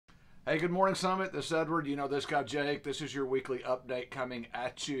Hey, good morning, Summit. This is Edward. You know this guy, Jake. This is your weekly update coming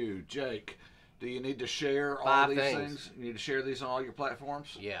at you. Jake, do you need to share all these things? You need to share these on all your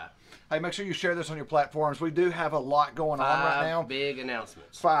platforms? Yeah. Hey, make sure you share this on your platforms. We do have a lot going on right now. 5 big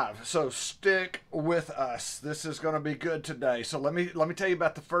announcements. 5. So stick with us. This is going to be good today. So let me tell you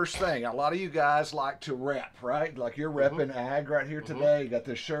about the first thing. A lot of you guys like to rep, right? Like you're repping ag right here today. You got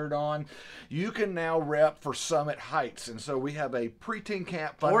this shirt on. You can now rep for Summit Heights, and so we have a preteen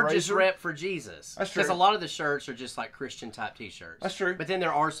camp fundraiser. Or just rep for Jesus. That's true. Because a lot of the shirts are just like Christian type T-shirts. That's true. But then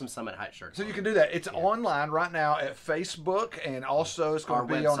there are some Summit Heights shirts. So you can do that. It's online right now at Facebook, and also it's going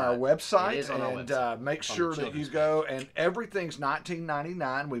to be on our website. It is on our website. Make sure that you go, and everything's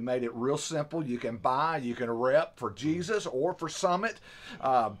 $19.99. We made it real simple. You can buy, you can rep for Jesus or for Summit.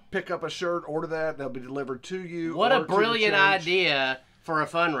 Pick up a shirt, order that. They'll be delivered to you. What a brilliant idea for a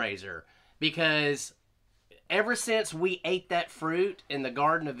fundraiser. Because ever since we ate that fruit in the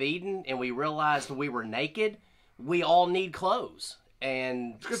Garden of Eden and we realized we were naked, we all need clothes.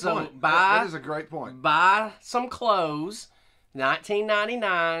 And so that is a great point. Buy some clothes,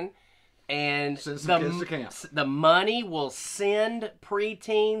 $19.99, and send some kids to camp. The money will send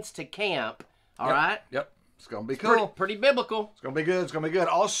preteens to camp. All right? Yep. It's going to be cool. Pretty biblical. It's going to be good. It's going to be good.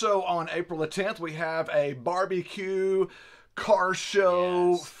 Also, on April the 10th, we have a barbecue car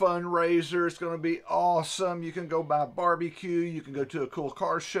show fundraiser. It's going to be awesome. You can go buy barbecue. You can go to a cool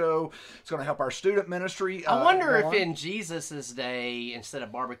car show. It's going to help our student ministry. I wonder if in Jesus's day, instead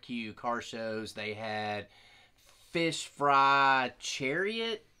of barbecue car shows, they had fish fry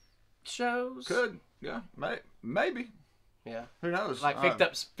chariot shows. Could, yeah, maybe. Yeah. Who knows? Like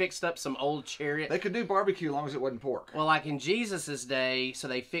fixed up some old chariot. They could do barbecue as long as it wasn't pork. Well, like in Jesus's day, so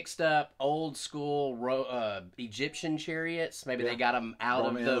they fixed up old school Egyptian chariots. Maybe they got them out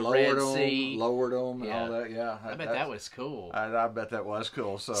of the Red Sea. Lowered them and all that, yeah. I bet that was cool. I bet that was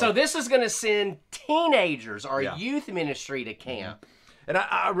cool. So this is going to send teenagers, our youth ministry, to camp. And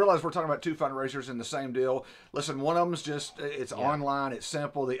I realize we're talking about 2 fundraisers in the same deal. Listen, one of them's just, it's online, it's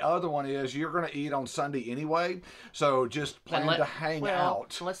simple. The other one is you're going to eat on Sunday anyway, so just plan to hang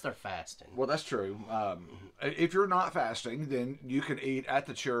out. Unless they're fasting. Well, that's true. If you're not fasting, then you can eat at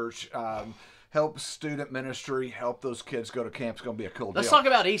the church. Help student ministry, help those kids go to camp. It's going to be a cool deal. Let's talk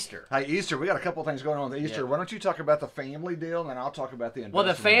about Easter. Hey, Easter, we got a couple things going on with Easter. Why don't you talk about the family deal, and then I'll talk about the investment. Well,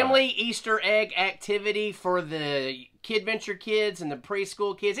 the family Easter egg activity for the KidVenture kids and the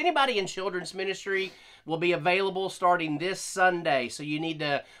preschool kids, anybody in children's ministry, will be available starting this Sunday. So you need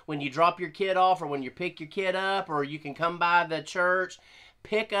to, when you drop your kid off or when you pick your kid up, or you can come by the church,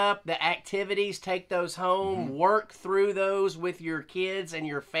 pick up the activities, take those home, work through those with your kids and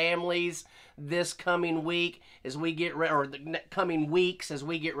your families this coming week as we get ready, or the coming weeks as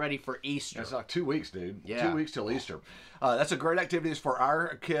we get ready for Easter. It's like 2 weeks, dude. Yeah. 2 weeks till Easter. That's a great activity for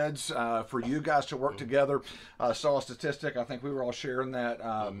our kids, for you guys to work together. Saw a statistic. I think we were all sharing that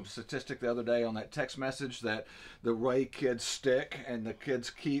statistic the other day on that text message that the way kids stick and the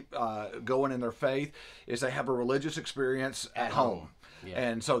kids keep going in their faith is they have a religious experience at home. Yeah.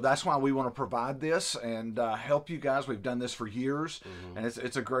 And so that's why we want to provide this and help you guys. We've done this for years, and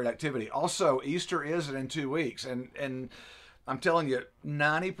it's a great activity. Also, Easter is in 2 weeks, and I'm telling you,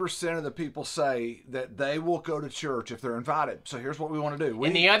 90% of the people say that they will go to church if they're invited. So here's what we want to do.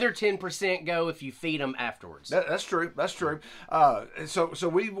 And the other 10% go if you feed them afterwards. That's true. That's true. So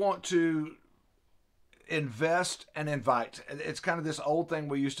we want to invest and invite. It's kind of this old thing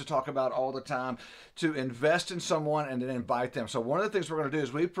we used to talk about all the time, to invest in someone and then invite them. So one of the things we're going to do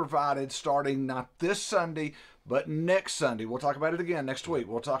is we've provided, starting not this Sunday, but next Sunday, we'll talk about it again next week.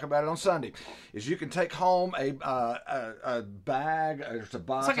 We'll talk about it on Sunday. Is you can take home a bag, or it's a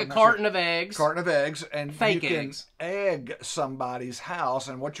box. It's like a carton of eggs. Carton of eggs, and fake you can eggs. Egg somebody's house,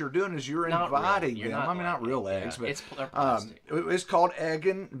 and what you're doing is you're inviting them. I mean, not real eggs, but they're plastic. It's called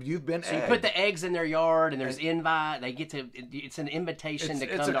egging. You've been so egged. You put the eggs in their yard, and there's invite. They get to. It's an invitation to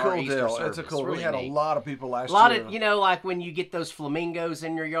come to our Easter service. It's a cool. Really we had neat. A lot of people last year. A lot of, like when you get those flamingos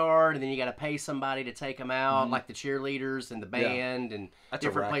in your yard, and then you got to pay somebody to take them out, like the cheerleaders and the band and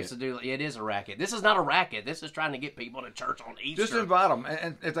different places to do. It is a racket. This is not a racket. This is trying to get people to church on Easter. Just invite them,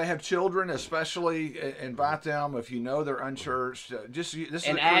 and if they have children, especially invite them. If you know they're unchurched, this is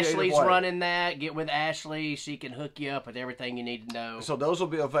and Ashley's running that. Get with Ashley; she can hook you up with everything you need to know. So those will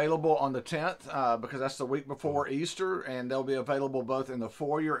be available on the 10th because that's the week before Easter, and they'll be available both in the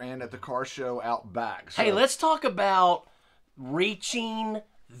foyer and at the car show out back. So, hey, let's talk about reaching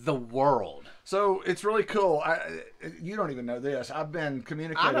the world. So it's really cool. You don't even know this. I've been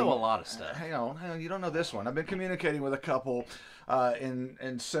communicating. I know a lot of stuff. Hang on. You don't know this one. I've been communicating with a couple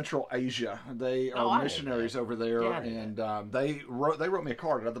in Central Asia. They Oh, I are knew missionaries that. over there, Yeah, I knew and they wrote me a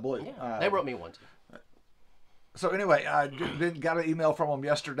card out of the blue. Yeah, they wrote me one too. So anyway, I got an email from them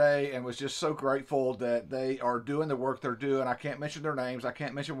yesterday and was just so grateful that they are doing the work they're doing. I can't mention their names. I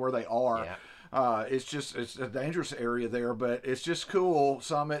can't mention where they are. Yeah. It's a dangerous area there, but it's just cool,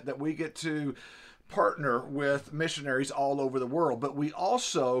 Summit, that we get to partner with missionaries all over the world. But we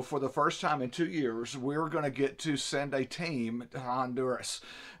also, for the first time in 2 years, we're going to get to send a team to Honduras.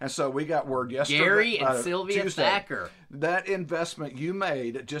 And so we got word yesterday. Gary and Sylvia Tuesday, Thacker. that investment you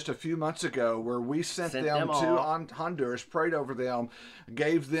made just a few months ago, where we sent them to Honduras, prayed over them,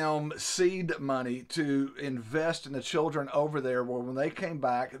 gave them seed money to invest in the children over there. Well, when they came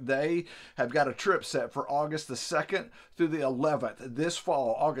back, they have got a trip set for August the 2nd through the 11th this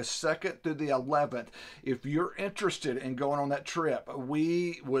fall, August 2nd through the 11th. If you're interested in going on that trip,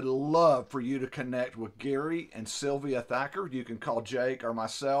 we would love for you to connect with Gary and Sylvia Thacker. You can call Jake or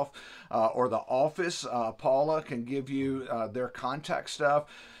myself or the office. Paula can give you their contact stuff,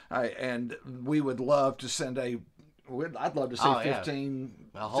 and we would love to send I'd love to see 15,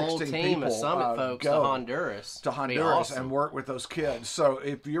 a whole 16 team people of Summit folks go to Honduras. to Honduras and work with those kids. So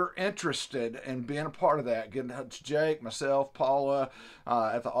if you're interested in being a part of that, get in touch with Jake, myself, Paula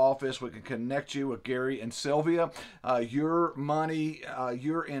at the office. We can connect you with Gary and Sylvia. Your money,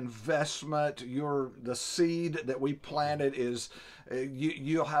 your investment, the seed that we planted is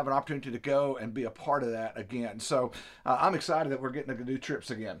you'll have an opportunity to go and be a part of that again. So I'm excited that we're getting to do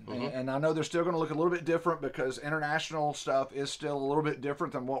trips again. And I know they're still going to look a little bit different because international stuff is still a little bit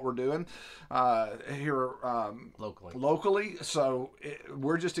different than what we're doing here locally. So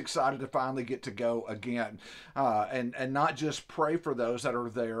we're just excited to finally get to go again, and not just pray for those that are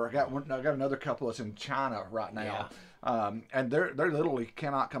there. I got another couple that's in China right now. Yeah. And they literally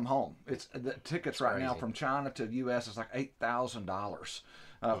cannot come home. It's the tickets right crazy. now from China to the U.S. is like $8,000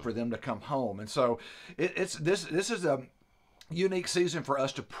 for them to come home. And so this is a unique season for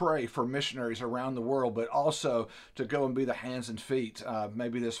us to pray for missionaries around the world, but also to go and be the hands and feet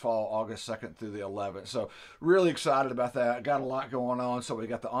maybe this fall, August 2nd through the 11th. So really excited about that. Got a lot going on. So we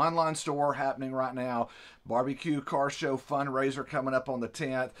got the online store happening right now, barbecue car show fundraiser coming up on the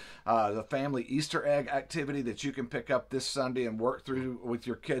 10th, the family Easter egg activity that you can pick up this Sunday and work through with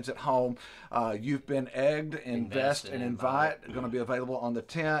your kids at home. You've been egged, invest and invite, going to be available on the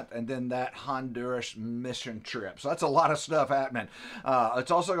 10th, and then that Honduras mission trip. So that's a lot of stuff happening.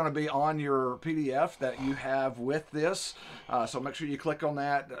 It's also going to be on your PDF that you have with this. So make sure you click on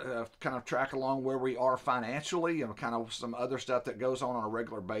that, kind of track along where we are financially and kind of some other stuff that goes on a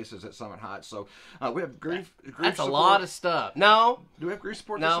regular basis at Summit Heights. So we have grief That's support. a lot of stuff. No. Do we have grief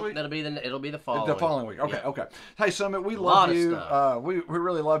support No, this week? it'll be the following. The following week. Okay, Yeah. okay. Hey, Summit, we love you. We Stuff.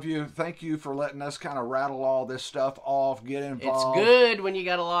 really love you. Thank you for letting us kind of rattle all this stuff off, get involved. It's good when you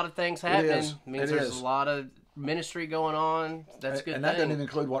got a lot of things happening. is. It means It there's is. a lot of ministry going on. That's a good. And that doesn't even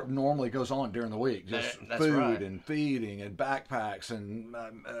include what normally goes on during the week. Just That's food right. and feeding and backpacks and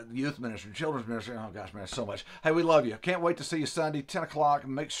youth ministry, children's ministry. Oh, gosh, man, so much. Hey, we love you. Can't wait to see you Sunday, 10 o'clock.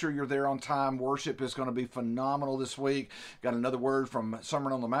 Make sure you're there on time. Worship is going to be phenomenal this week. Got another word from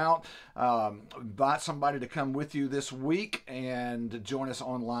Sermon on the Mount. Invite somebody to come with you this week and join us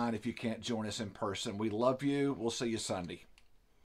online if you can't join us in person. We love you. We'll see you Sunday.